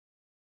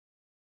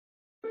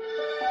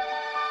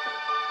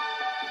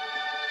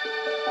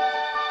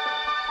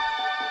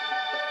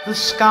The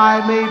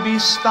sky may be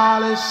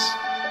starless,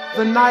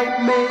 the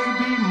night may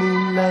be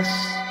moonless,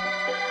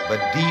 but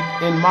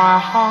deep in my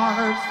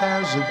heart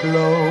there's a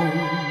glow.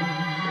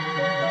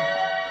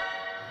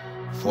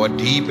 For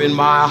deep in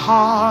my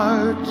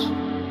heart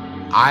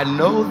I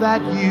know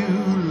that you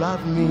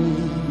love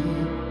me.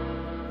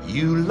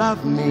 You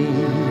love me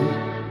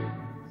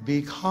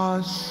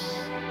because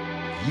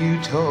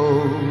you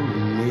told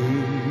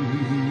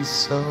me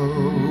so.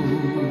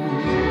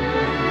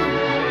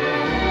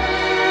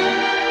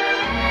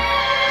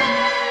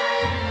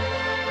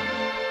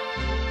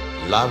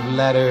 Love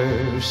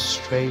letters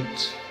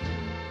straight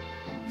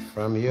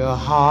from your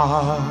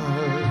heart.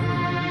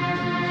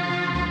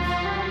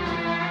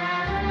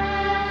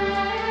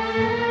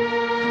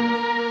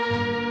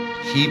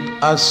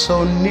 Keep us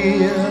so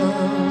near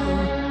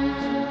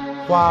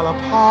while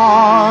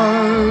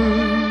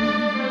apart.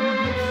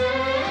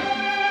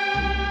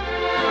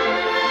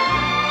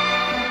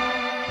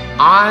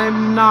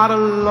 I'm not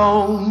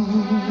alone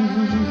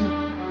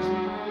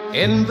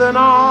in the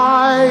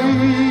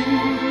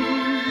night.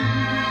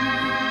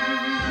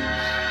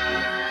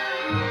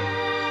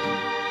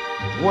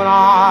 When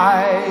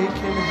I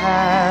can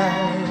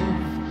have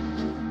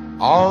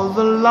all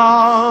the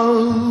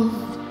love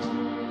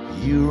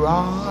you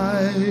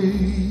write,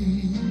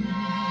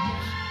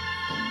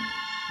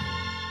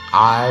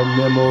 I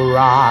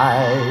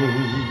memorize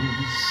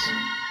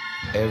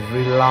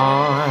every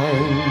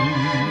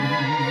line.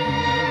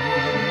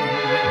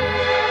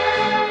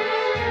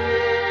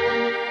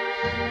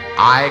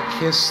 I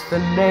kiss the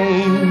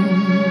name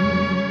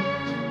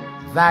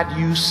that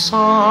you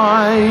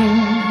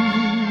sign.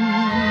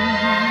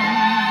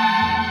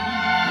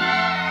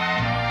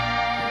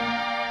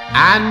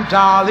 And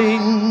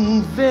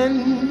darling, then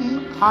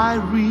I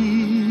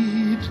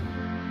read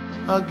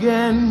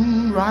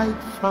again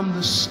right from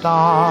the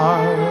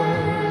start.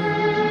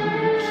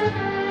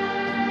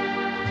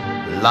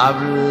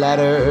 Love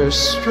letters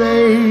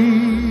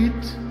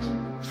straight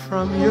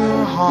from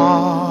your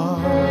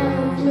heart.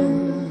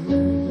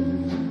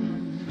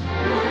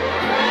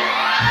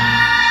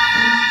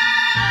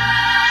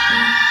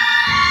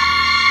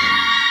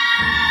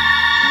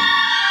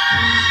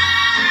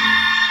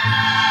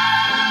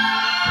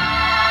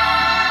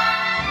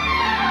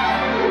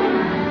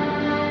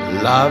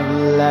 Love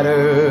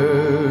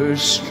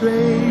letters straight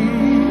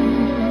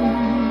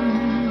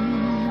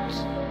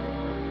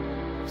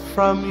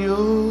from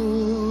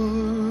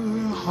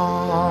your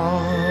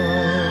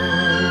heart.